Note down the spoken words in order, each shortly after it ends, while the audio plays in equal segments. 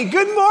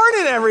Good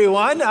morning,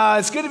 everyone.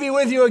 It's good to be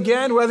with you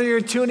again, whether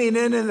you're tuning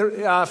in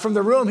from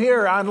the room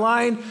here or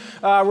online,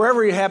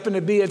 wherever you happen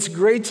to be. It's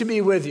great to be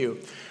with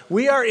you.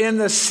 We are in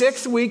the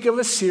 6th week of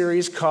a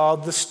series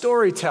called The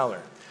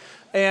Storyteller.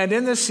 And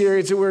in this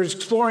series, we're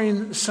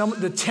exploring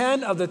the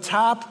 10 of the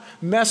top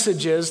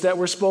messages that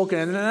were spoken.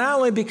 And not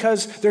only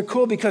because they're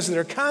cool because of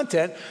their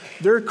content,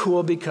 they're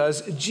cool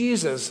because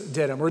Jesus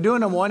did them. We're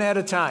doing them one at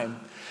a time.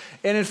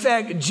 And in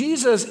fact,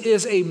 Jesus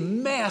is a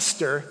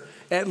master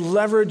at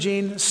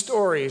leveraging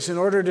stories in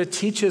order to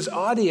teach his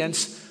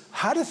audience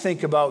how to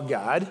think about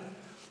God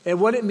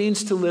and what it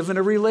means to live in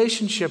a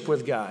relationship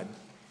with God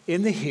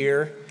in the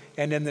here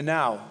and in the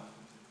now.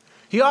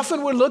 He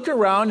often would look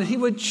around and he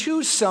would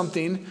choose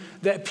something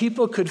that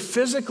people could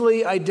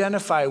physically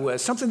identify with,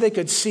 something they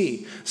could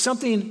see,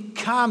 something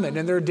common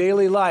in their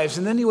daily lives.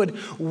 And then he would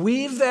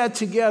weave that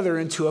together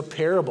into a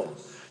parable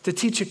to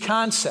teach a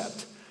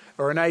concept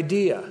or an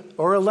idea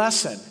or a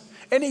lesson.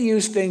 And he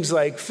used things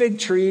like fig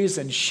trees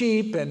and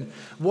sheep and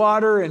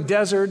water and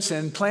deserts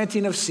and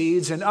planting of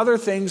seeds and other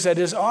things that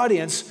his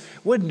audience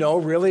would know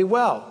really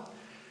well.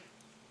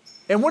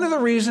 And one of the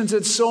reasons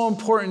it's so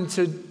important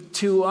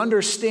to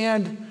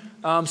understand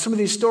some of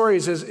these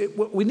stories is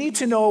we need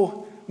to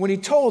know when he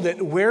told it,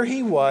 where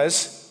he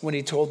was when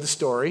he told the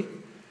story,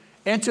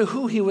 and to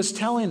who he was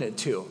telling it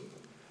to.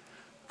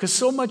 Because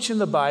so much in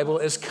the Bible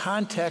is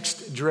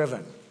context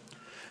driven.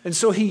 And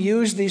so he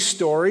used these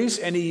stories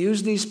and he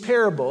used these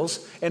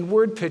parables and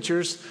word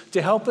pictures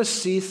to help us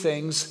see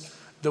things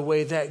the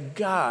way that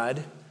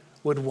God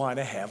would want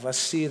to have us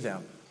see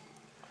them.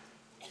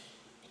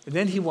 And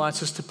then he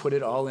wants us to put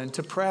it all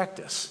into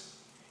practice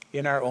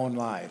in our own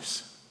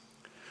lives.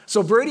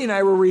 So Brady and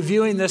I were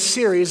reviewing this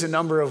series a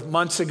number of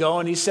months ago,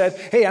 and he said,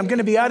 "Hey, I'm going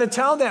to be out of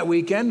town that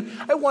weekend.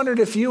 I wondered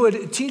if you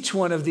would teach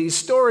one of these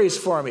stories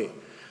for me."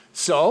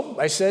 So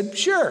I said,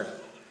 "Sure."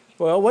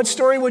 "Well, what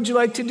story would you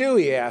like to do?"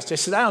 he asked. I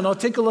said, "I don't know,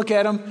 take a look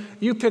at them.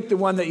 You pick the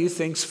one that you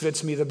think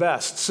fits me the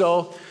best."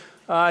 So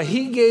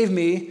he gave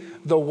me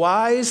the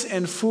wise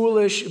and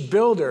foolish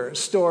builder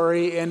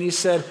story, and he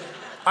said,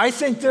 "I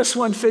think this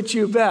one fits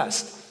you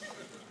best."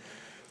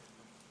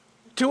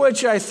 To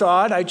which I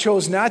thought, I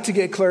chose not to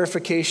get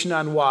clarification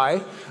on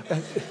why.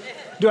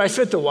 Do I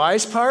fit the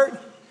wise part?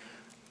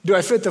 Do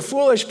I fit the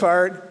foolish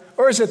part?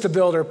 Or is it the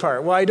builder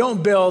part? Well, I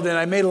don't build, and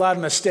I made a lot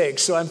of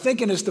mistakes, so I'm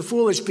thinking it's the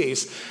foolish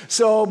piece.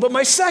 But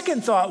my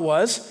second thought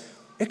was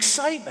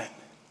excitement.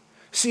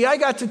 See, I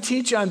got to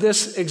teach on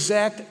this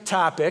exact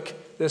topic,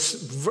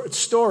 this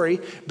story,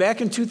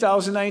 back in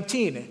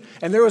 2019.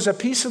 And there was a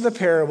piece of the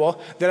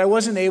parable that I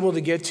wasn't able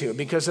to get to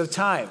because of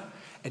time.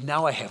 And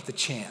now I have the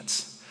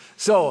chance.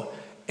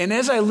 And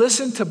as I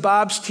listened to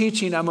Bob's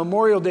teaching on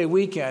Memorial Day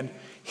weekend,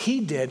 he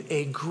did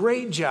a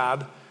great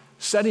job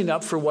setting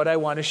up for what I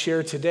want to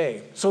share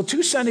today. So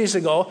 2 Sundays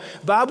ago,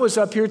 Bob was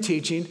up here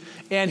teaching,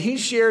 and he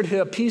shared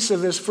a piece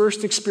of his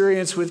first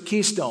experience with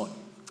Keystone.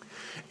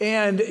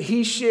 And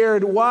he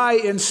shared why,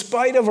 in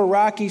spite of a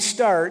rocky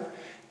start,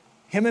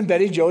 him and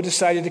Betty Jo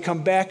decided to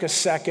come back a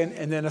second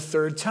and then a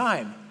third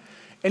time.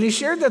 And he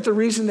shared that the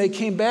reason they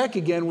came back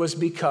again was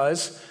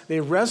because they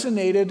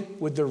resonated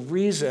with the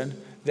reason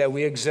that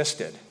we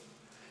existed.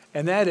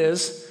 And that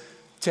is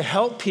to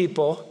help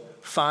people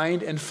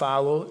find and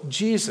follow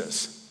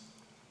Jesus.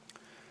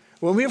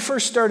 When we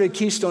first started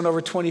Keystone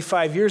over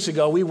 25 years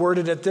ago, we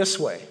worded it this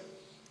way: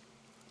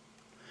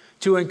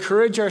 to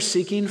encourage our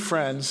seeking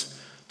friends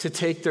to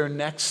take their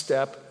next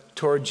step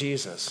toward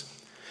Jesus.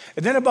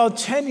 And then about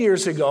 10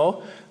 years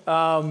ago,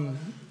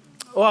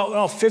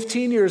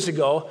 15 years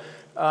ago,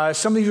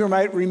 some of you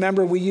might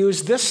remember we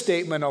used this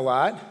statement a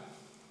lot: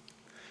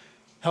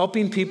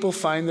 helping people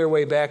find their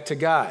way back to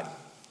God.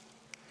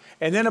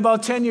 And then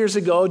about 10 years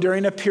ago,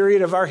 during a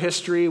period of our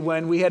history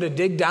when we had to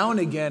dig down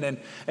again and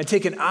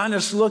take an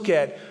honest look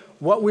at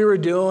what we were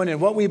doing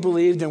and what we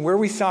believed and where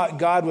we thought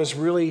God was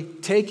really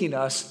taking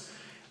us,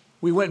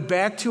 we went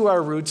back to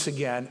our roots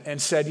again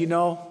and said,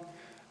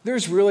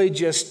 there's really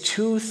just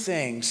 2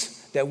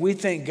 things that we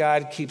think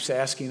God keeps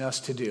asking us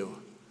to do.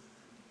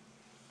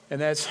 And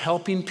that's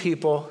helping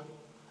people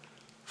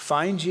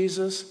find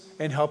Jesus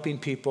and helping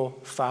people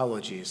follow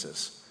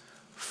Jesus.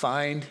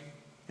 Find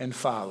and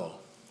follow.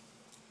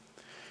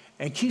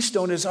 And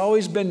Keystone has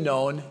always been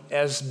known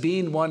as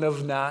being one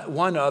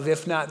of,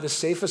 if not the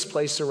safest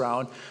place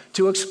around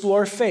to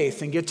explore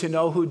faith and get to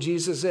know who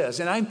Jesus is.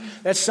 And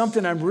that's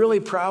something I'm really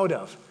proud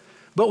of.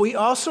 But we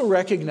also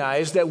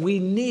recognize that we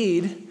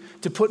need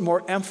to put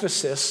more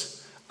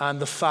emphasis on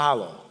the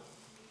follow.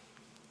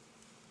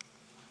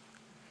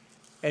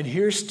 And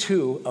here's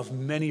 2 of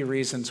many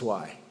reasons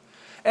why.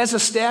 As a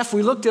staff,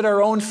 we looked at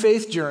our own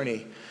faith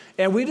journey,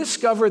 and we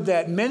discovered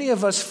that many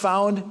of us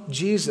found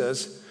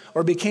Jesus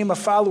or became a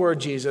follower of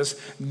Jesus,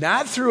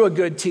 not through a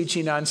good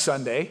teaching on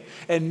Sunday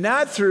and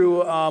not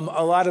through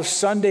a lot of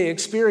Sunday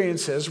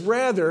experiences.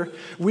 Rather,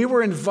 we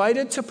were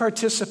invited to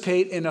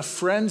participate in a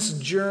friend's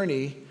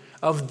journey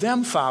of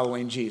them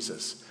following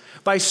Jesus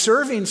by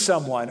serving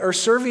someone or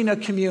serving a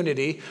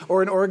community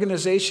or an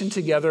organization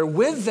together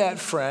with that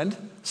friend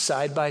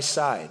side by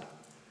side.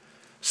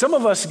 Some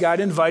of us got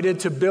invited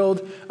to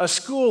build a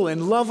school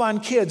and love on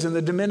kids in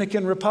the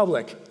Dominican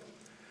Republic.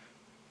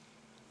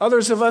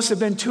 Others of us have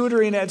been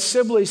tutoring at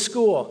Sibley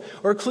School,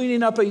 or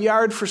cleaning up a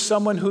yard for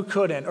someone who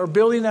couldn't, or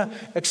building an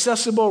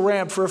accessible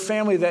ramp for a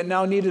family that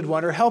now needed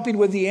one, or helping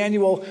with the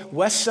annual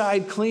West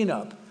Side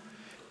cleanup.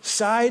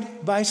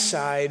 Side by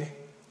side,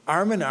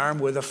 arm in arm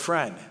with a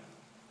friend.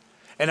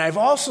 And I've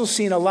also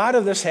seen a lot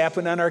of this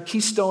happen on our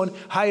Keystone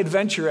High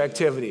Adventure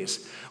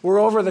activities, where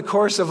over the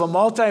course of a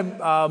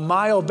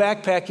multi-mile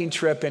backpacking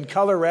trip in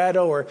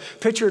Colorado or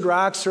Pictured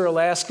Rocks or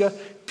Alaska,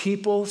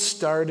 people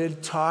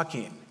started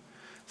talking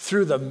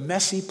through the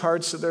messy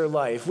parts of their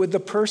life with the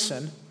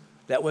person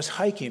that was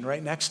hiking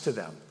right next to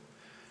them.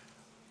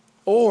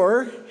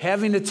 Or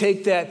having to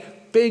take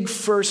that big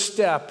first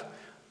step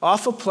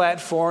off a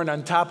platform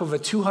on top of a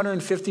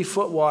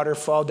 250-foot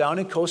waterfall down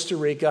in Costa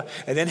Rica,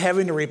 and then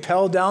having to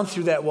rappel down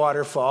through that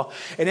waterfall.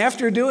 And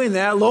after doing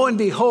that, lo and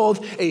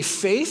behold, a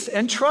faith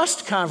and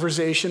trust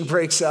conversation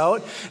breaks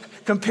out,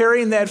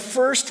 comparing that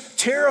first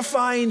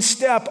terrifying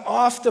step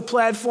off the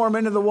platform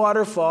into the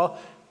waterfall,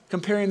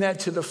 comparing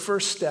that to the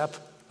first step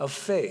of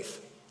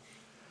faith.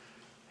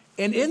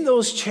 And in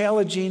those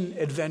challenging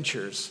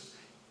adventures,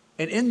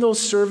 and in those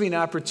serving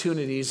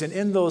opportunities, and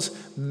in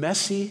those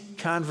messy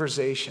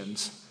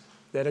conversations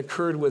that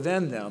occurred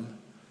within them,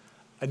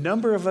 a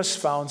number of us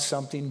found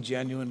something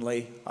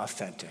genuinely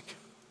authentic,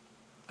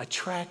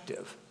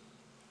 attractive,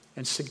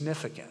 and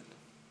significant.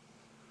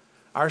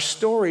 Our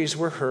stories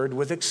were heard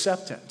with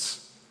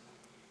acceptance.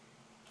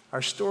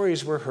 Our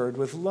stories were heard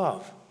with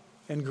love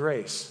and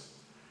grace,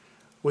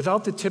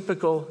 without the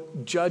typical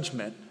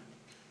judgment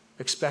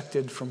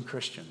expected from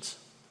Christians.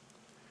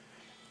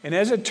 And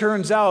as it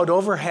turns out,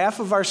 over half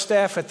of our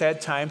staff at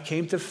that time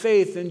came to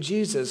faith in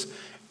Jesus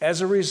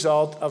as a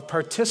result of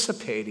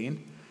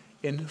participating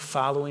in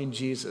following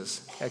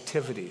Jesus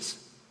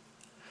activities.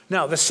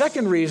 Now, the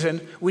second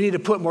reason we need to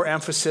put more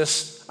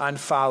emphasis on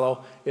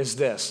follow is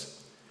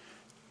this.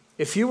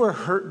 If you were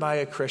hurt by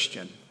a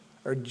Christian,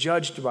 or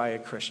judged by a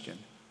Christian,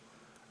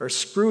 or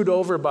screwed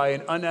over by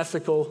an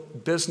unethical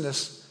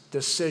business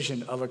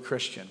decision of a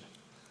Christian,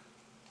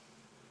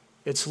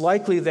 it's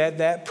likely that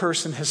that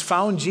person has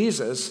found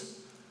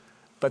Jesus,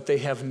 but they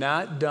have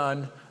not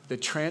done the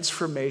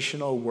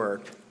transformational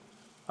work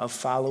of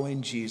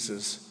following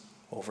Jesus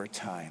over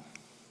time.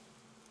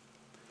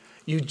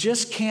 You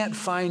just can't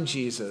find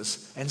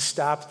Jesus and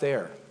stop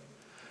there.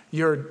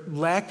 Your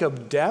lack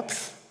of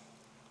depth,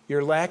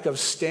 your lack of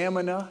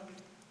stamina,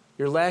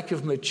 your lack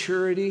of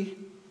maturity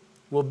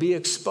will be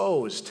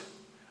exposed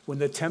when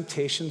the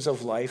temptations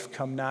of life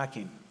come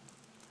knocking.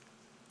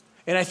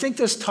 And I think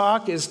this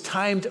talk is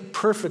timed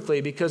perfectly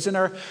because in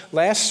our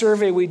last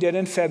survey we did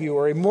in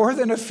February, more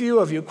than a few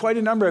of you, quite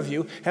a number of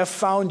you, have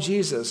found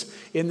Jesus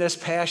in this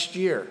past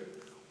year.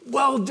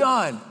 Well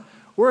done.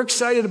 We're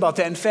excited about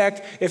that. In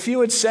fact, if you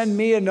would send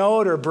me a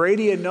note or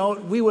Brady a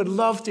note, we would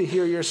love to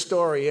hear your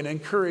story and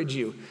encourage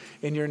you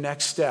in your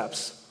next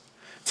steps.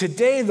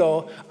 Today,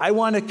 though, I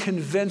want to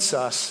convince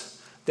us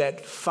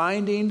that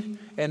finding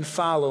and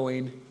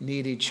following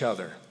need each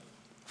other.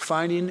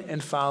 Finding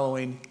and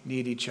following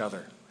need each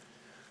other.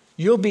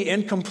 You'll be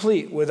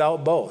incomplete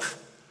without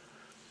both.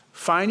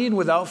 Finding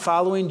without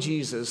following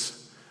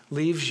Jesus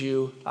leaves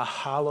you a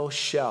hollow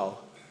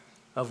shell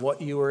of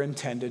what you were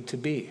intended to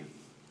be.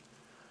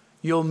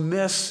 You'll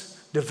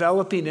miss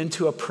developing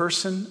into a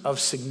person of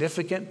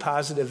significant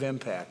positive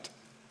impact.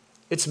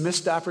 It's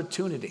missed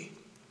opportunity.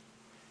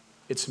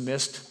 It's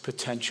missed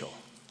potential.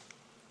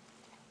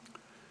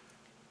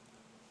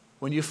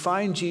 When you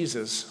find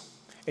Jesus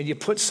and you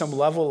put some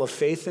level of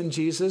faith in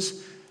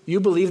Jesus, you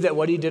believe that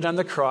what he did on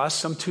the cross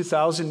some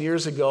 2,000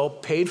 years ago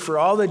paid for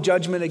all the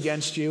judgment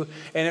against you,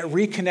 and it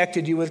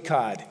reconnected you with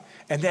God.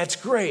 And that's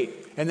great,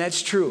 and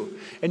that's true.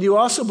 And you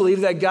also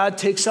believe that God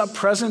takes up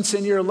presence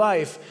in your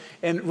life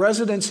and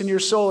residence in your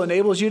soul,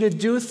 enables you to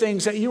do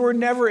things that you were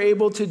never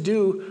able to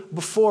do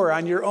before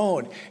on your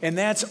own. And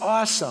that's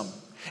awesome.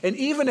 And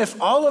even if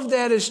all of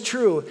that is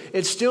true,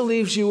 it still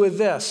leaves you with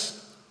this.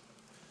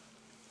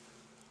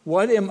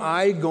 What am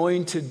I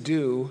going to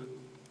do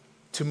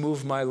to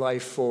move my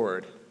life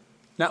forward?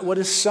 Not what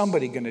is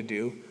somebody going to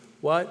do,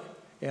 what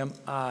am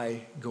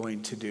I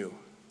going to do?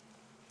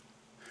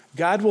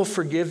 God will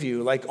forgive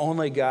you like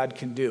only God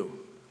can do,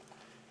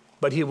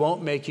 but he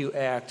won't make you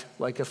act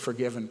like a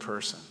forgiven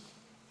person.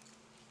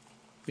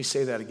 Let me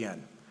say that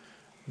again.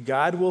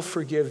 God will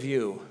forgive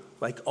you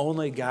like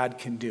only God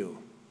can do,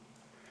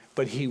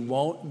 but he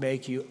won't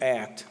make you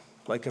act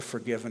like a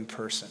forgiven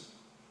person.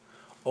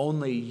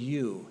 Only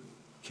you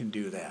can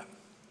do that.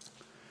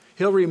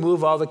 He'll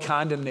remove all the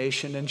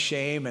condemnation and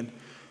shame,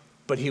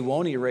 but he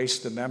won't erase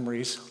the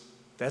memories.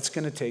 That's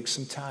going to take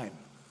some time.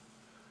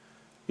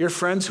 Your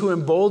friends who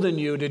embolden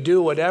you to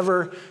do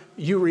whatever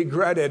you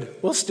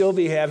regretted will still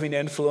be having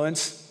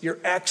influence. Your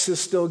ex is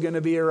still going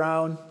to be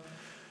around.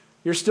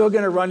 You're still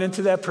going to run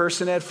into that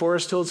person at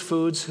Forest Hills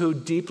Foods who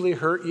deeply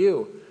hurt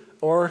you,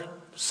 or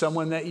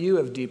someone that you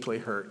have deeply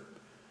hurt.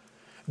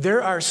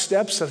 There are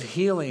steps of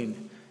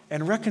healing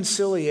and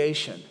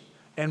reconciliation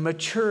and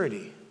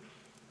maturity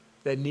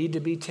that need to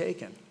be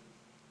taken.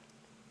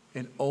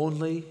 And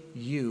only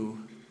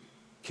you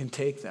can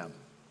take them.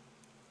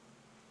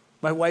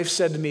 My wife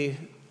said to me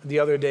the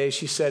other day,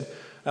 she said,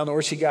 I don't know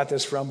where she got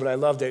this from, but I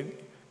loved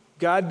it.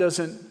 God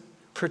doesn't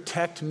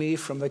protect me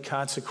from the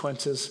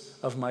consequences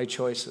of my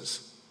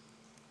choices,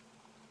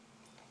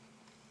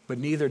 but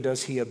neither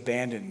does he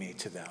abandon me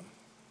to them.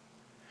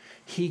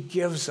 He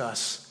gives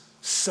us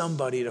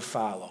somebody to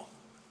follow.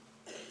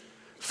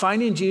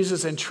 Finding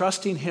Jesus and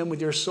trusting him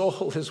with your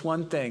soul is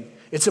one thing.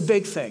 It's a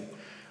big thing.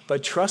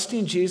 But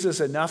trusting Jesus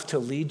enough to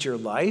lead your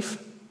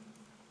life,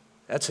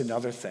 that's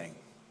another thing.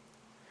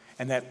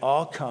 And that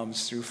all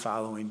comes through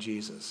following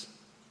Jesus.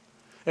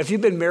 If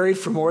you've been married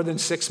for more than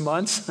 6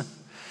 months,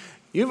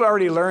 you've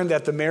already learned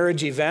that the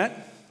marriage event,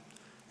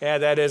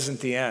 that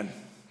isn't the end.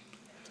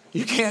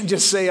 You can't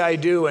just say I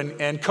do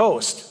and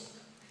coast,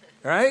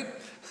 right?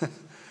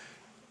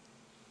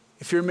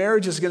 If your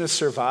marriage is going to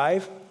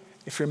survive,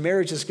 if your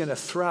marriage is going to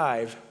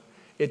thrive,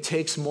 it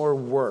takes more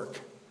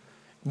work,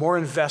 more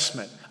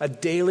investment, a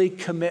daily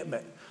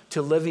commitment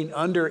to living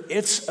under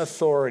its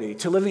authority,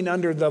 to living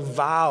under the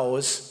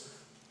vows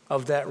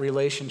of that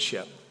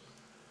relationship.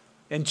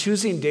 And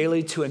choosing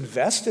daily to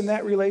invest in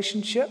that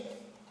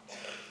relationship,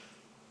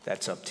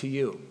 that's up to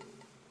you.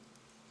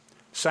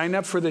 Sign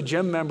up for the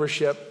gym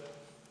membership.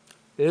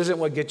 It isn't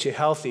what gets you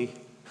healthy.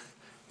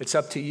 It's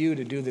up to you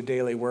to do the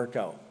daily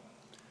workout.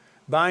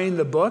 Buying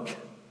the book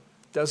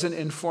doesn't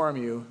inform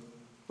you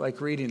like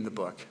reading the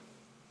book.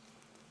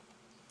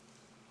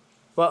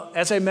 Well,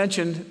 as I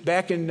mentioned,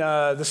 back in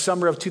the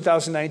summer of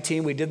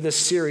 2019, we did this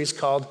series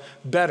called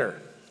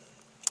Better.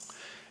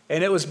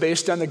 And it was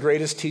based on the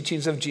greatest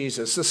teachings of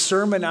Jesus, the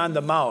Sermon on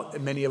the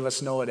Mount, many of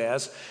us know it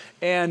as.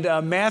 And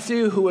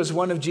Matthew, who was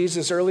one of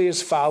Jesus'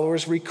 earliest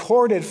followers,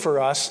 recorded for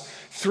us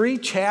 3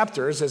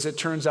 chapters, as it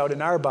turns out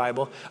in our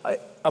Bible,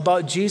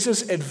 about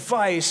Jesus'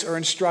 advice or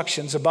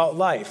instructions about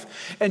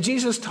life. And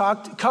Jesus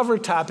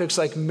covered topics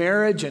like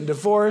marriage and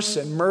divorce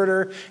and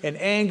murder and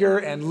anger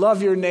and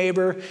love your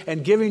neighbor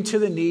and giving to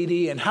the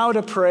needy and how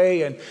to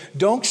pray and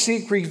don't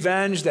seek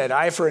revenge, that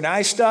eye for an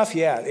eye stuff.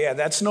 Yeah,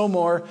 that's no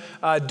more.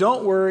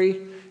 Don't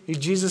worry.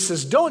 Jesus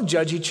says, don't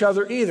judge each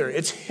other either.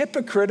 It's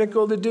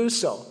hypocritical to do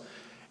so.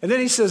 And then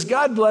he says,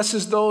 God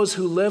blesses those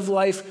who live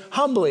life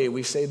humbly.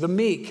 We say the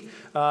meek,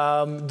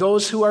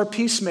 those who are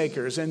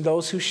peacemakers, and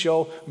those who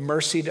show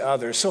mercy to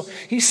others. So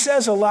he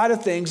says a lot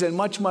of things and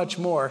much, much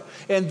more.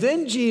 And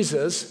then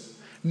Jesus,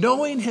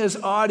 knowing his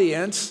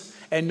audience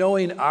and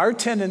knowing our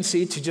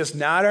tendency to just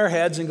nod our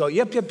heads and go,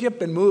 yep,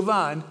 and move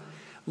on,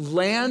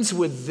 lands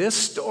with this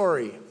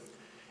story.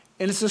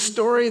 And it's a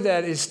story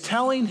that is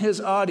telling his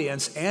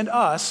audience and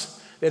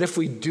us that if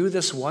we do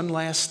this one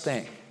last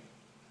thing,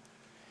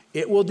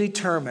 it will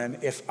determine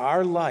if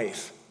our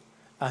life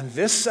on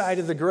this side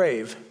of the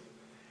grave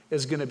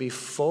is going to be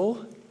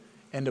full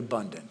and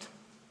abundant.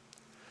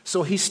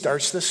 So he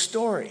starts the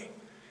story.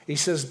 He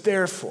says,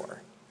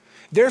 therefore,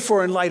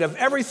 in light of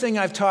everything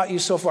I've taught you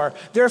so far,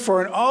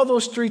 therefore, in all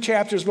those 3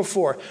 chapters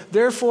before,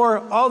 therefore,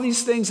 all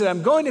these things that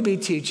I'm going to be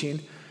teaching,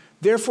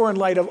 therefore, in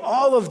light of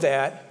all of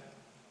that,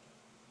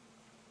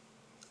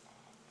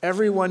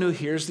 everyone who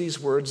hears these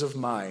words of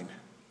mine,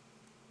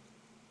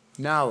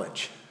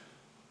 knowledge,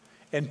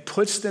 and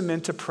puts them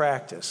into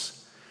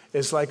practice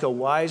is like a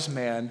wise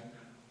man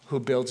who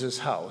builds his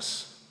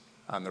house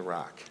on the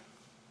rock.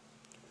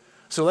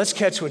 So let's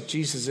catch what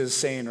Jesus is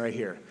saying right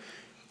here.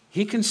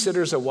 He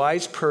considers a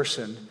wise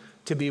person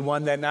to be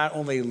one that not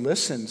only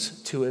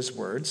listens to his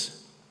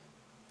words,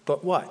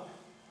 but what?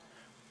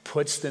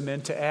 Puts them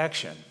into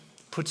action,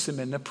 puts them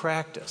into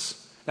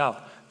practice.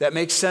 Now, that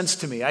makes sense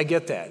to me. I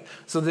get that.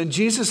 So then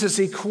Jesus is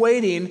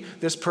equating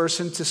this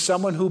person to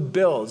someone who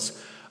builds.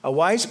 A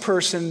wise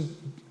person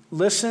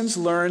listens,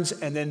 learns,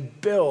 and then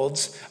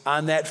builds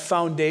on that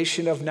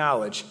foundation of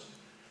knowledge.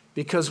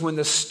 Because when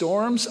the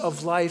storms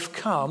of life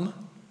come,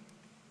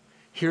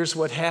 here's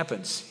what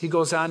happens. He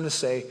goes on to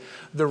say,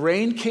 the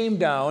rain came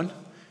down,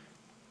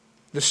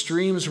 the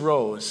streams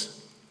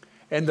rose,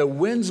 and the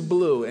winds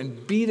blew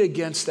and beat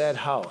against that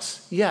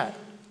house. Yet,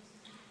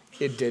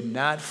 it did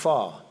not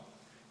fall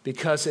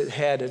because it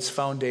had its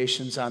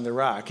foundations on the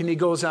rock. And he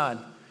goes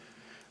on,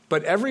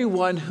 but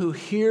everyone who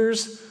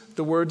hears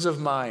the words of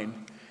mine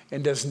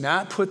and does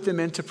not put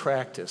them into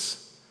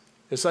practice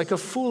is like a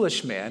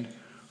foolish man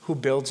who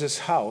builds his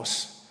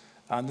house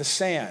on the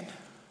sand.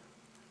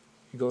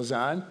 He goes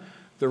on,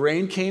 the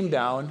rain came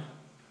down,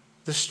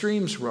 the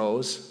streams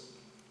rose,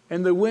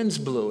 and the winds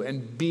blew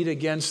and beat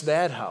against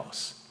that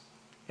house,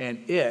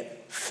 and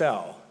it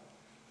fell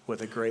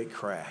with a great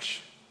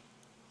crash.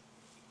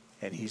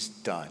 And he's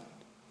done.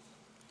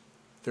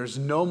 There's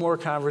no more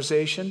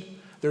conversation.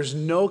 There's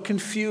no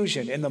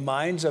confusion in the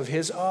minds of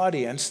his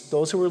audience,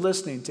 those who are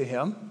listening to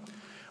him,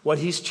 what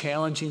he's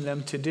challenging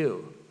them to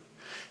do.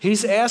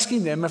 He's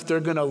asking them if they're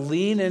going to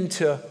lean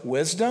into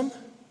wisdom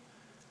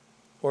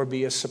or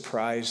be a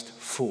surprised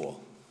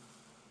fool.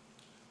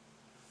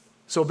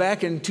 So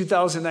back in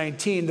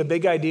 2019, the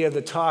big idea of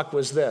the talk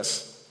was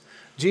this.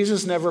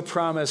 Jesus never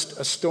promised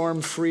a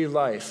storm-free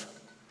life.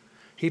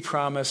 He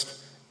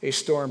promised a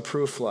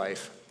storm-proof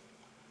life.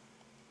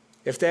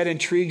 If that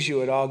intrigues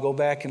you at all, go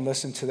back and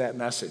listen to that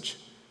message.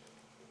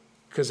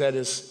 Because that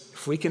is,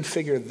 if we can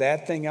figure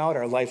that thing out,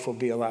 our life will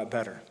be a lot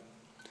better.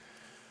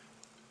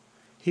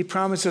 He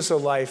promises a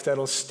life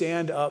that'll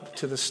stand up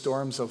to the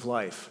storms of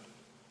life.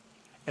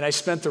 And I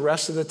spent the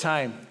rest of the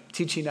time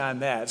teaching on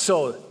that.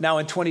 So now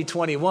in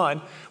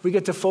 2021, we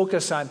get to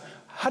focus on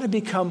how to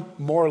become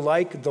more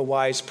like the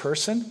wise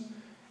person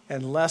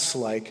and less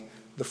like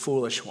the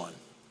foolish one.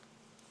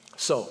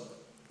 So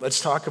let's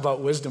talk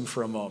about wisdom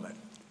for a moment.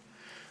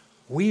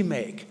 We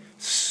make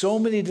so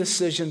many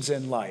decisions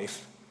in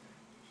life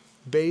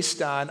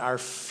based on our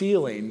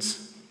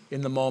feelings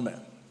in the moment.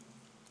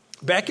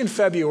 Back in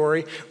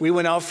February, we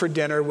went out for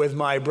dinner with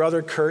my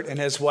brother Kurt and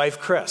his wife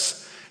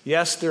Chris.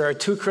 Yes, there are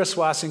 2 Chris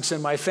Wassings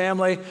in my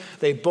family.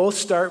 They both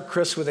start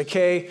Chris with a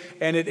K,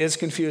 and it is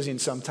confusing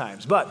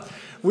sometimes. But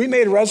we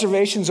made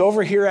reservations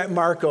over here at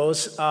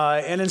Marco's,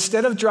 and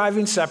instead of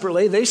driving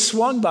separately, they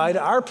swung by to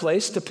our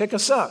place to pick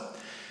us up.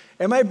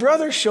 And my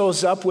brother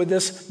shows up with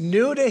this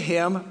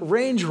new-to-him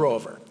Range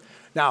Rover.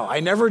 Now, I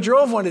never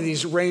drove one of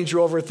these Range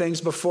Rover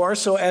things before,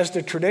 so as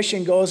the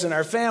tradition goes in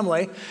our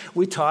family,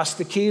 we toss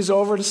the keys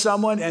over to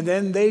someone and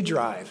then they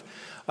drive.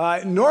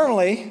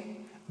 Normally,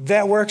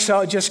 that works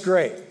out just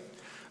great.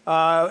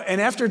 And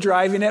after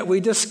driving it,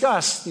 we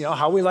discussed,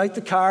 how we liked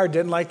the car,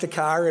 didn't like the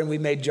car, and we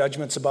made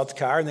judgments about the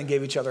car and then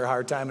gave each other a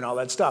hard time and all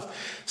that stuff.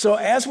 So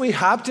as we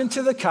hopped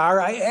into the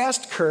car, I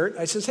asked Kurt,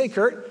 I says, "Hey,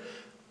 Kurt,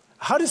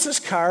 how does this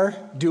car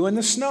do in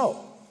the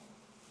snow?"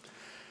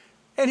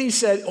 And he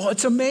said, "Oh,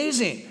 it's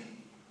amazing."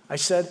 I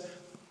said,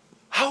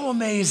 "How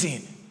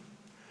amazing?"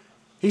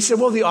 He said,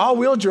 "Well, the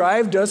all-wheel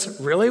drive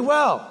does really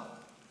well."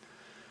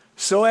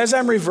 So as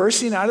I'm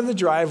reversing out of the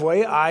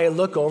driveway, I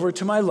look over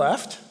to my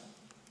left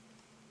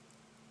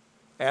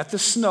at the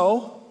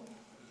snow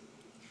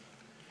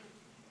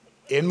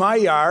in my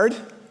yard,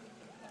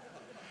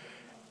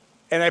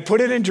 and I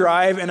put it in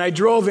drive, and I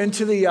drove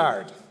into the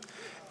yard.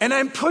 And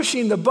I'm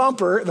pushing the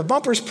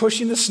bumper's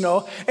pushing the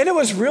snow, and it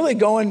was really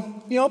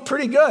going,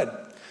 pretty good.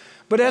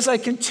 But as I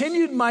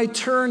continued my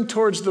turn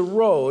towards the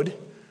road,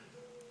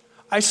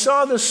 I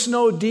saw the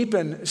snow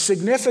deepen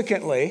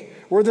significantly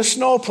where the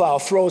snowplow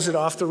throws it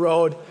off the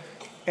road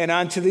and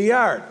onto the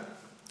yard.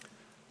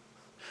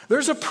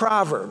 There's a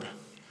proverb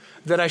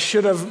that I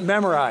should have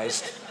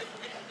memorized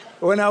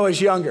when I was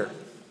younger.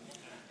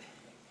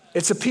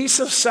 It's a piece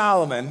of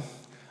Solomon,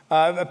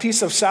 a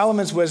piece of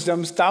Solomon's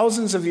wisdom,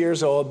 thousands of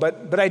years old,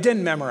 but I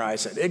didn't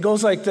memorize it. It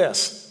goes like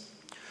this: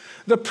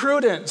 "The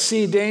prudent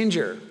see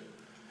danger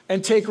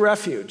and take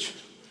refuge,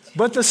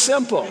 but the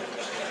simple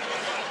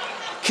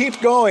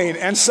keep going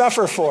and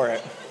suffer for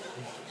it."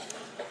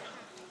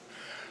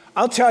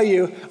 I'll tell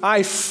you,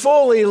 I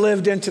fully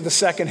lived into the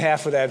second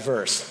half of that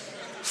verse.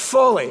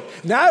 Fully.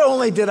 Not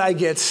only did I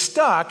get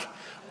stuck,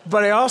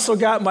 but I also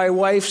got my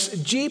wife's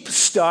Jeep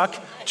stuck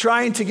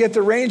trying to get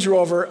the Range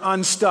Rover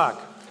unstuck.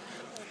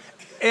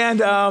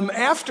 And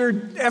after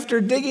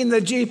digging the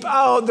Jeep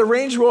out, the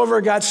Range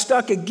Rover got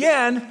stuck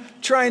again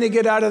trying to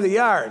get out of the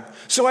yard.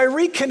 So I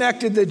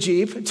reconnected the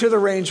Jeep to the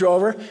Range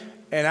Rover,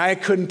 and I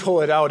couldn't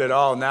pull it out at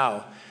all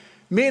now.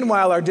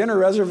 Meanwhile, our dinner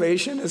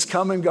reservation has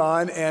come and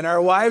gone, and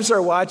our wives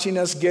are watching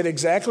us get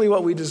exactly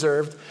what we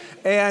deserved.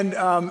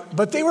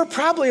 But they were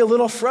probably a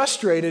little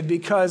frustrated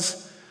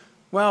because,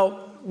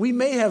 we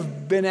may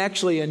have been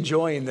actually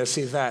enjoying this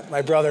event,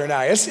 my brother and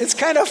I. It's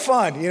kind of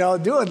fun,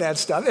 doing that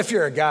stuff, if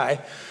you're a guy.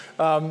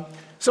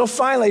 So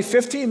finally,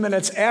 15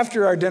 minutes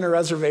after our dinner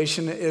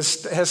reservation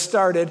has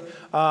started,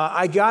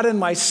 I got in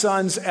my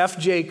son's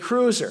FJ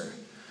Cruiser.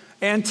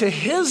 And to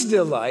his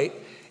delight,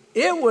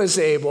 it was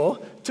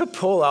able to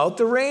pull out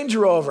the Range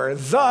Rover,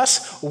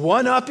 thus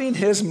one-upping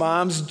his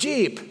mom's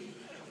Jeep.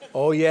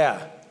 Oh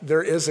yeah,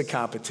 there is a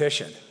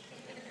competition.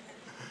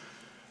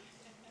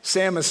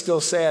 Sam is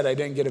still sad I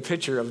didn't get a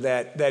picture of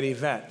that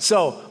event.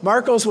 So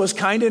Marco's was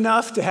kind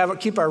enough to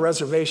keep our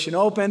reservation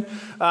open.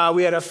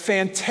 We had a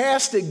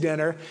fantastic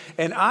dinner,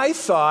 and I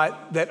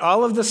thought that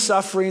all of the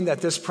suffering that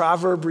this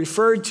proverb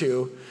referred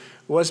to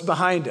was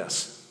behind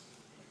us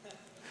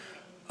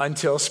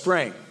until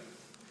spring,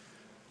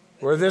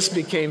 where this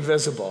became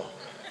visible.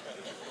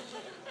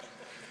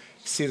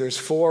 See, there's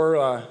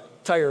 4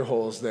 tire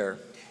holes there.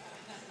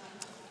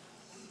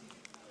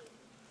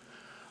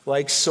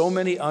 Like so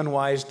many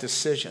unwise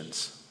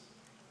decisions,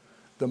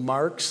 the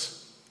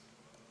marks,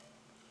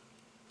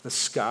 the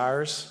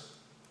scars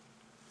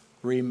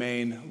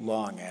remain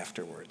long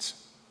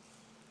afterwards.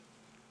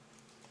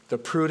 The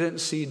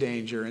prudent see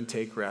danger and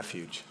take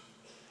refuge,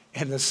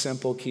 and the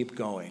simple keep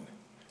going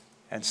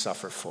and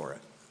suffer for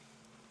it.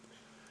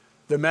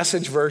 The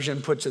Message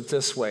version puts it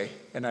this way,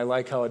 and I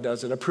like how it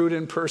does it. A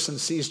prudent person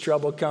sees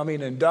trouble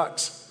coming and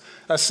ducks.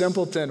 A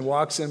simpleton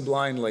walks in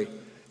blindly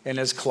and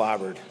is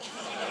clobbered.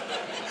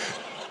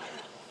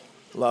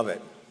 Love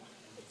it.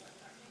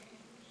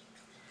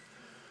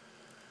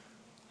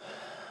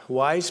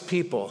 Wise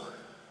people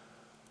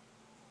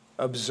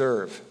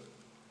observe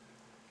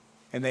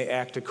and they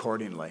act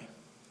accordingly.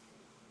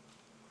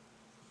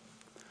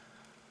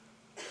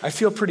 I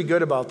feel pretty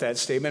good about that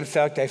statement. In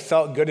fact, I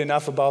felt good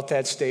enough about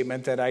that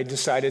statement that I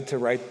decided to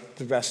write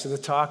the rest of the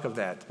talk of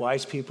that.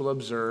 Wise people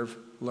observe,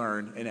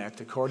 learn, and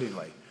act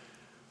accordingly.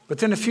 But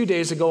then a few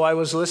days ago, I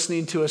was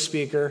listening to a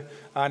speaker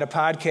on a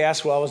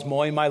podcast while I was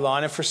mowing my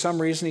lawn, and for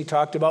some reason he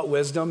talked about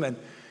wisdom, and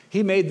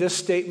he made this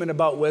statement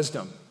about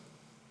wisdom.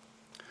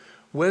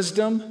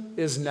 Wisdom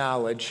is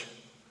knowledge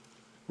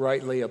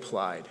rightly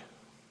applied.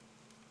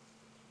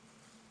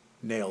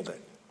 Nailed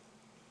it.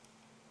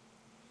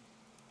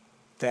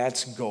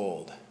 That's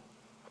gold.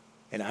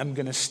 And I'm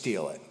going to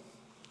steal it.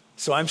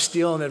 So I'm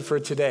stealing it for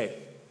today.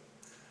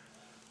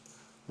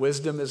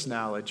 Wisdom is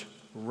knowledge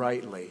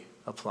rightly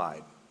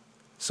applied.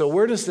 So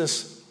where does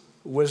this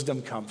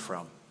wisdom come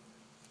from?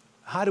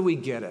 How do we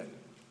get it?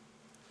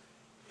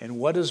 And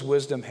what does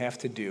wisdom have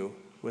to do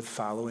with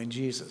following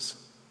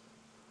Jesus?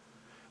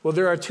 Well,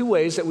 there are two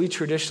ways that we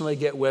traditionally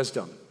get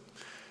wisdom.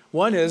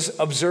 One is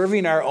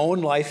observing our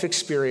own life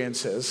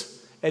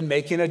experiences and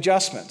making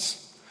adjustments.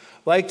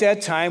 Like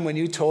that time when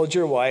you told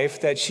your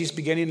wife that she's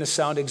beginning to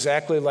sound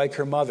exactly like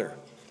her mother.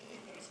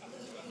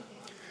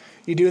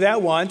 You do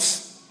that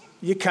once,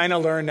 you kind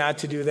of learn not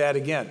to do that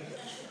again.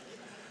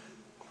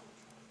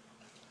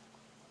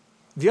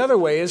 The other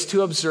way is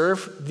to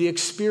observe the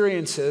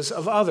experiences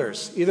of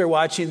others, either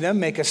watching them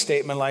make a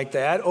statement like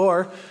that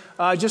or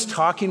just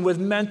talking with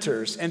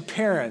mentors and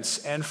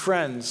parents and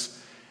friends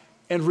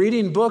and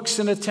reading books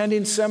and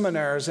attending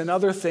seminars and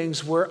other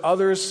things where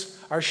others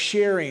are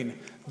sharing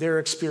their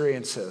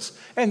experiences.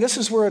 And this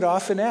is where it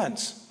often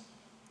ends,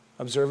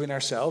 observing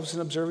ourselves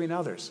and observing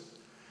others.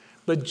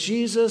 But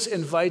Jesus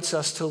invites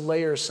us to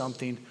layer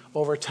something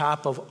over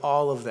top of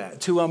all of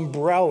that, to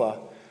umbrella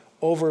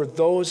over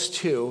those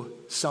two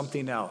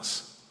something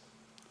else.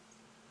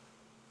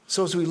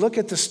 So as we look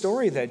at the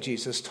story that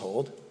Jesus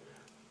told,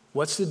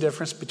 what's the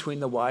difference between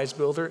the wise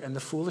builder and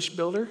the foolish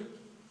builder?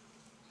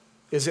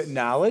 Is it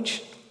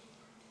knowledge?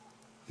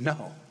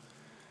 No.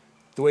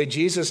 The way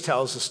Jesus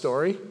tells the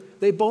story,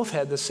 they both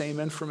had the same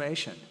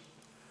information.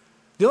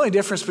 The only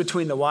difference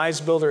between the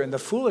wise builder and the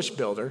foolish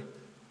builder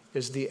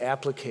is the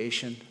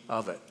application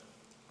of it.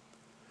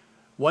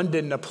 One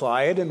didn't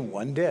apply it and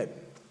one did.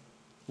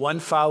 One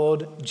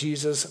followed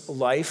Jesus'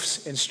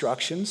 life's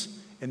instructions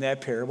in that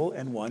parable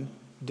and one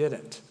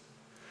didn't.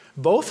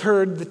 Both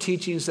heard the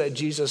teachings that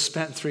Jesus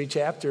spent 3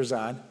 chapters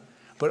on,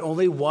 but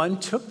only one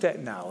took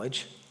that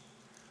knowledge,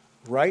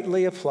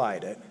 rightly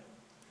applied it,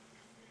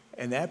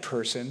 and that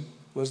person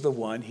was the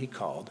one he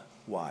called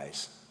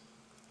wise.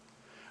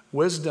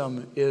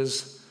 Wisdom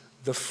is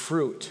the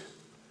fruit,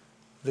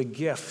 the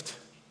gift,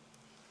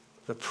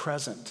 the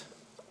present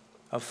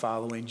of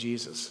following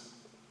Jesus.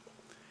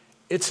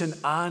 It's an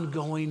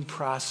ongoing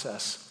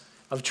process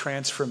of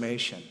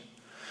transformation,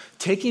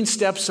 taking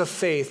steps of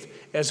faith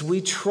as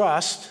we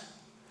trust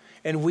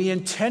and we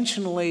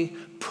intentionally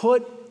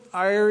put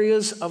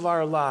areas of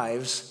our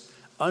lives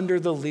under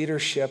the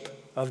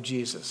leadership of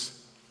Jesus.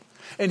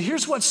 And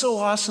here's what's so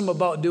awesome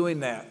about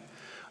doing that.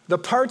 The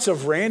parts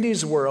of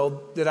Randy's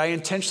world that I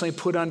intentionally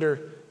put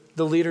under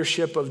the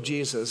leadership of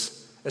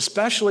Jesus,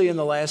 especially in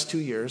the last 2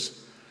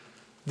 years,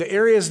 the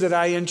areas that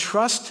I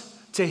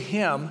entrust to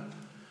him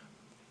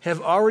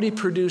have already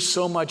produced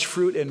so much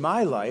fruit in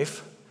my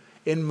life,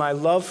 in my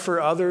love for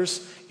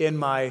others, in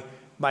my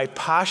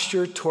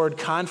posture toward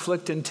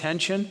conflict and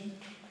tension,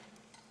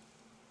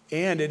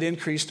 and it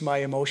increased my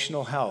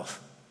emotional health.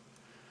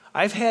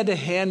 I've had to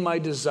hand my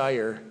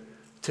desire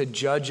to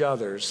judge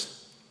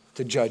others,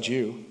 to judge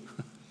you,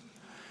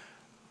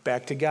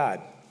 back to God.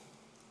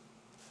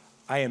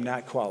 I am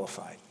not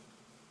qualified.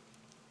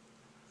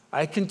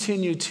 I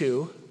continue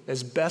to,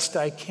 as best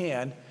I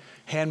can,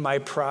 hand my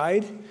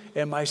pride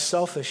and my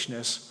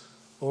selfishness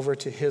over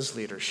to his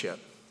leadership.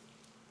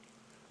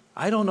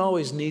 I don't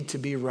always need to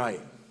be right.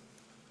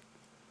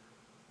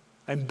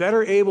 I'm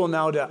better able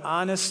now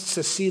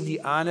to see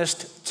the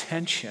honest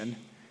tension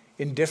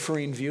in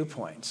differing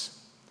viewpoints.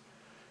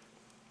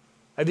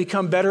 I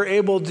become better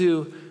able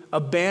to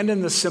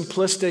abandon the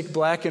simplistic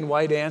black and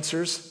white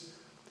answers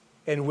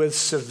and with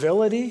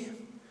civility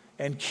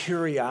and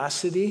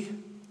curiosity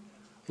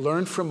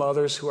learn from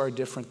others who are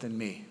different than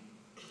me.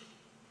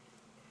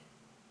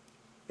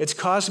 It's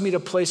caused me to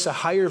place a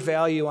higher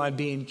value on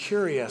being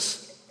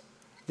curious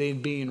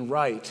than being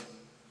right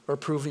or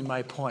proving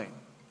my point.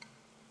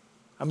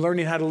 I'm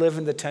learning how to live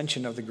in the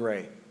tension of the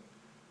gray.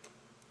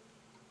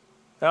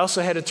 I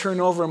also had to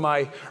turn over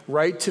my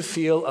right to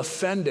feel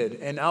offended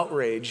and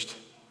outraged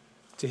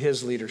to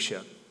his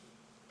leadership.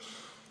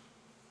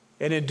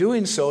 And in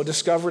doing so,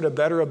 discovered a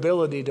better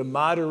ability to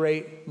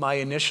moderate my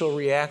initial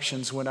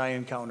reactions when I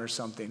encounter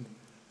something,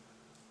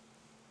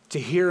 to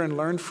hear and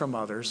learn from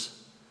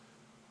others,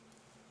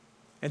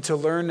 and to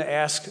learn to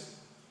ask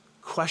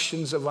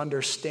questions of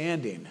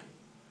understanding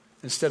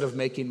instead of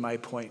making my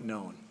point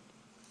known.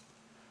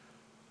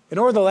 And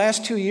over the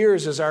last 2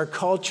 years, as our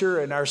culture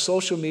and our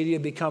social media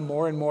become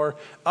more and more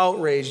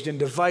outraged and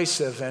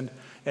divisive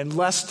and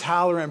less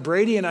tolerant,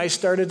 Brady and I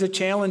started to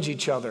challenge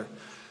each other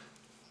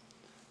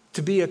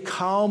to be a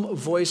calm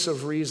voice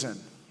of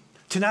reason,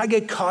 to not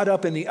get caught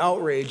up in the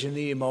outrage and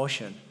the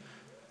emotion.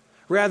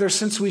 Rather,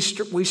 since we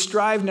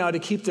strive now to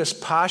keep this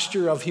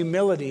posture of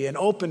humility and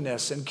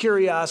openness and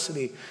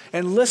curiosity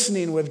and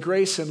listening with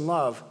grace and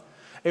love,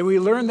 and we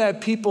learn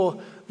that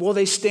people, well,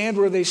 they stand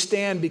where they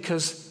stand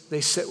because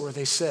they sit where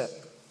they sit.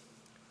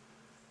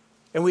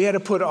 And we had to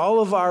put all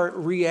of our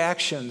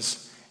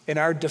reactions and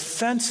our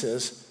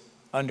defenses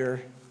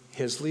under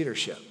his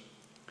leadership.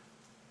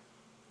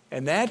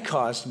 And that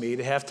caused me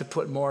to have to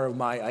put more of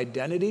my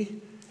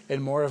identity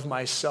and more of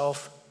my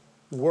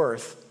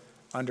self-worth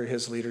under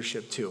his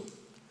leadership too.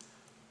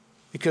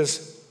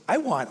 Because I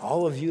want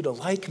all of you to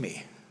like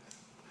me.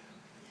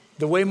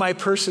 The way my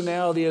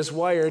personality is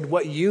wired,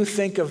 what you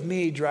think of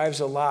me drives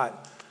a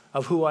lot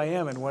of who I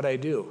am and what I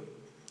do.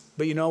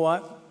 But you know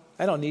what?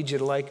 I don't need you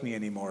to like me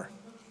anymore.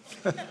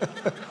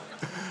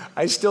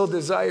 I still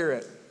desire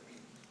it,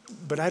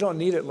 but I don't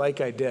need it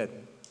like I did.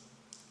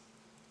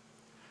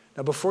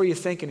 Now, before you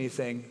think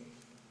anything,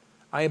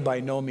 I am by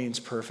no means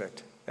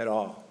perfect at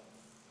all.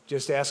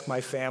 Just ask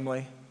my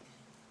family,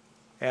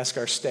 ask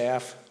our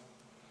staff,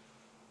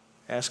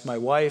 ask my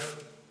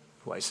wife,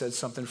 who I said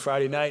something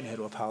Friday night and had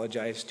to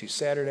apologize to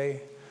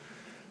Saturday.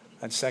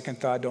 On second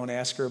thought, don't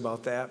ask her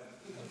about that.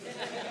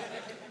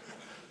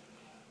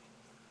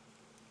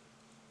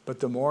 But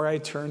the more I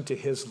turn to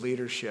his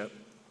leadership,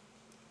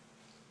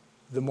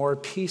 the more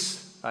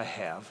peace I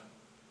have,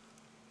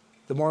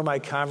 the more my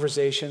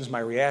conversations, my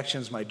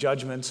reactions, my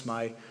judgments,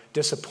 my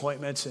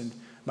disappointments, and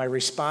my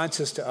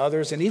responses to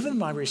others, and even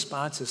my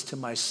responses to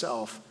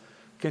myself,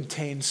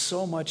 contain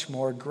so much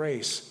more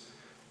grace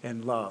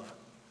and love.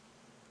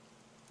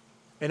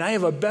 And I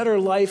have a better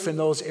life in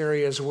those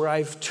areas where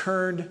I've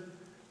turned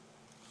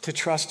to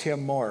trust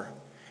him more.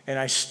 And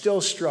I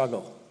still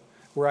struggle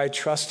where I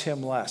trust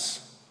him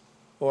less,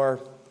 or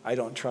I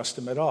don't trust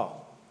him at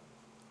all.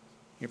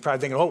 You're probably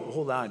thinking, oh,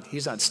 hold on,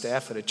 he's on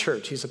staff at a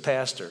church, he's a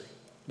pastor.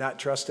 Not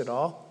trust at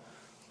all?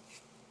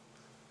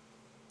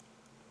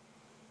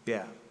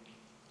 Yeah.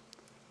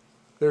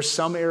 There's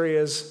some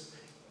areas,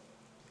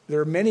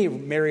 there are many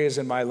areas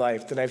in my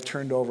life that I've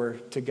turned over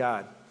to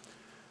God.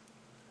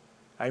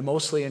 I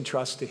mostly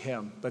entrust to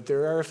him, but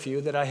there are a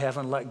few that I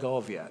haven't let go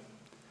of yet.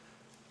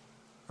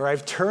 Or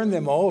I've turned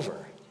them over,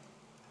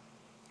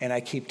 and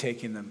I keep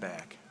taking them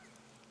back.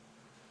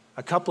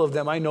 A couple of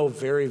them I know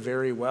very,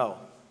 very well.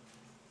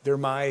 They're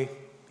my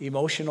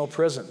emotional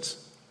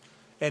prisons.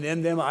 And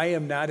in them, I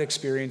am not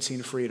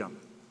experiencing freedom.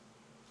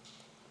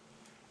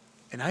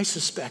 And I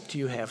suspect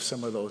you have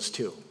some of those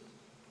too.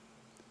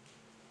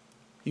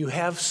 You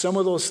have some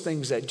of those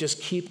things that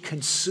just keep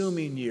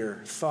consuming your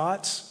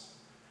thoughts.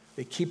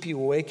 They keep you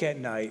awake at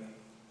night,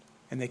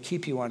 and they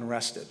keep you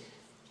unrested.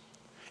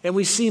 And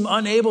we seem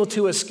unable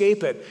to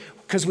escape it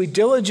because we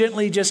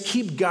diligently just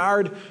keep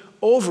guard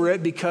over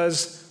it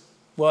because,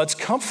 well, it's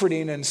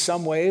comforting in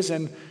some ways,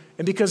 and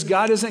because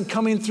God isn't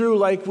coming through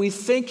like we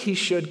think he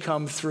should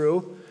come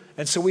through,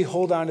 and so we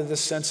hold on to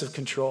this sense of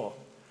control.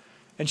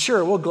 And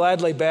sure, we'll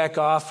gladly back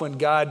off when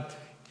God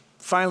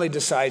finally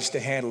decides to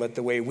handle it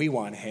the way we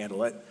want to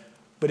handle it,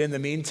 but in the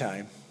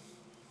meantime,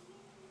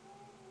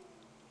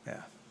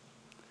 yeah.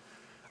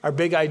 Our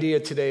big idea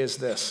today is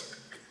this.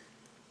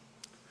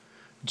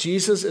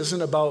 Jesus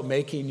isn't about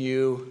making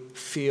you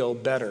feel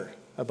better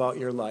about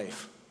your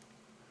life.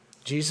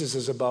 Jesus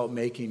is about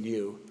making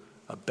you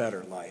a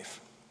better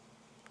life.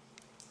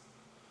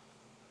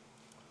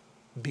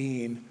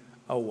 Being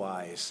a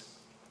wise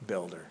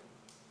builder.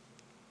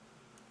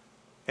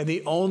 And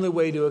the only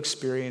way to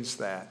experience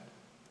that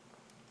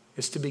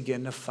is to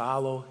begin to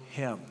follow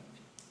him.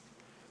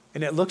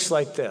 And it looks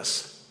like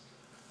this.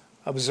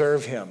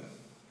 Observe him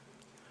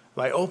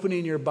by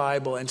opening your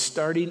Bible and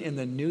starting in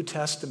the New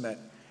Testament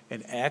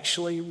and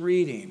actually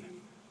reading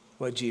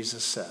what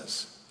Jesus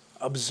says.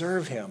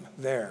 Observe him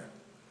there.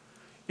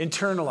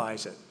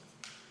 Internalize it.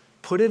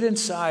 Put it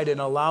inside and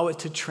allow it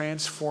to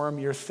transform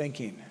your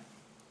thinking.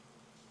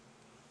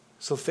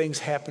 So things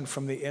happen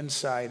from the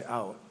inside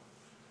out.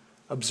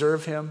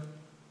 Observe him,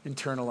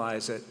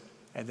 internalize it,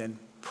 and then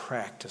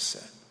practice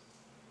it.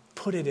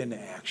 Put it into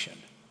action.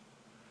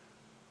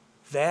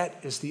 That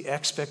is the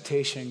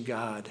expectation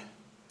God,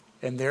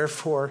 and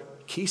therefore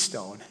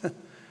Keystone,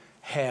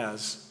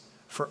 has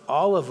for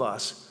all of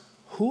us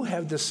who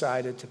have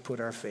decided to put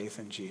our faith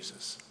in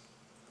Jesus.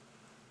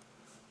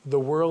 The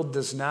world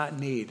does not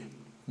need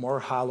more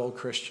hollow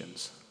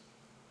Christians.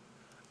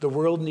 The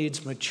world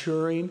needs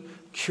maturing,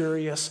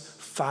 curious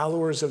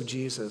followers of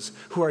Jesus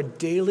who are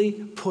daily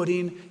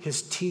putting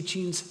his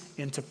teachings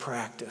into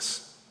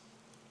practice.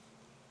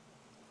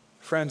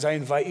 Friends, I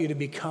invite you to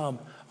become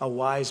a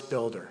wise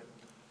builder,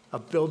 a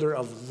builder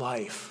of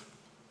life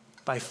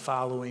by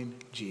following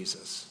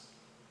Jesus.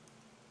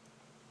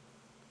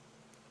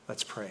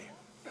 Let's pray.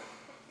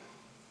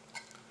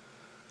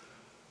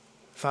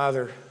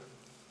 Father,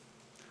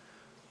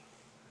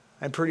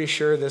 I'm pretty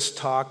sure this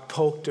talk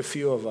poked a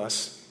few of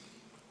us.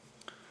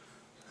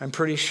 I'm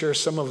pretty sure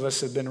some of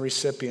us have been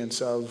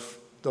recipients of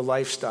the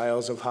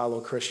lifestyles of hollow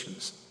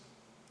Christians.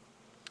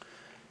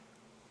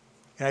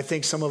 And I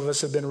think some of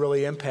us have been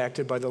really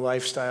impacted by the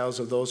lifestyles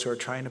of those who are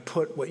trying to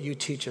put what you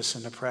teach us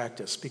into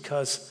practice,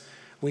 because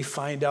we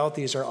find out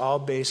these are all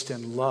based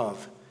in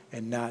love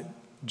and not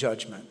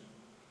judgment.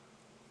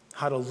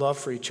 How to love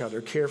for each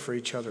other, care for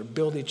each other,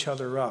 build each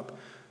other up,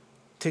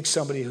 take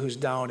somebody who's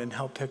down and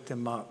help pick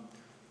them up.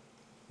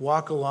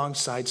 Walk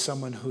alongside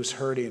someone who's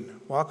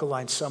hurting. Walk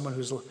alongside someone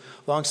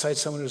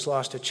who's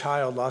lost a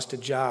child, lost a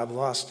job,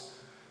 lost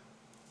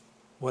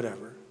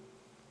whatever.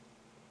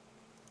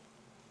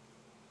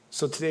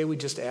 So today we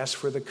just ask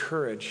for the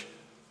courage,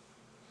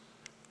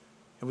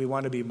 and we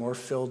want to be more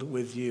filled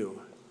with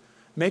you.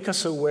 Make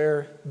us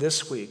aware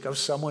this week of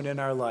someone in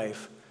our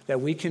life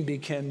that we can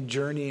begin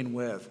journeying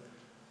with,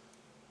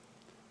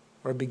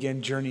 or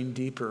begin journeying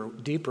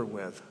deeper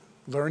with,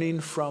 learning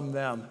from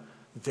them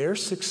their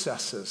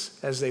successes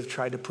as they've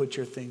tried to put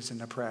your things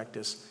into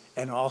practice,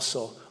 and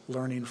also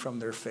learning from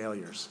their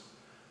failures.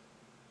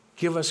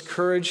 Give us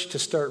courage to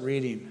start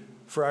reading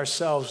for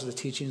ourselves the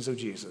teachings of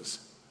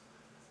Jesus.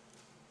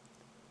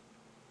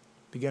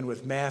 Begin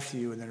with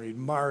Matthew and then read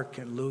Mark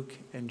and Luke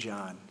and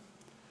John.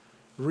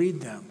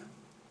 Read them.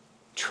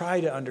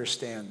 Try to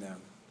understand them.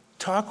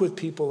 Talk with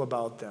people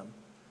about them.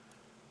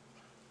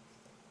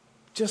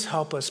 Just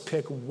help us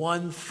pick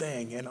one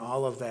thing in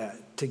all of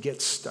that to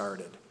get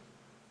started.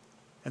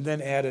 And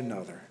then add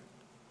another.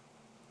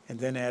 And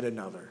then add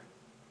another.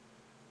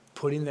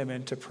 Putting them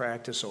into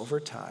practice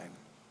over time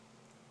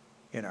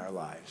in our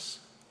lives.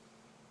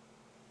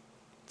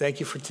 Thank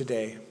you for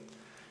today.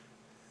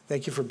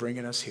 Thank you for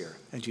bringing us here.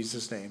 In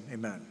Jesus' name,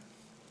 amen.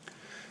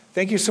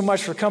 Thank you so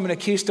much for coming to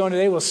Keystone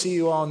today. We'll see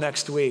you all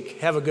next week.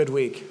 Have a good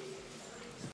week.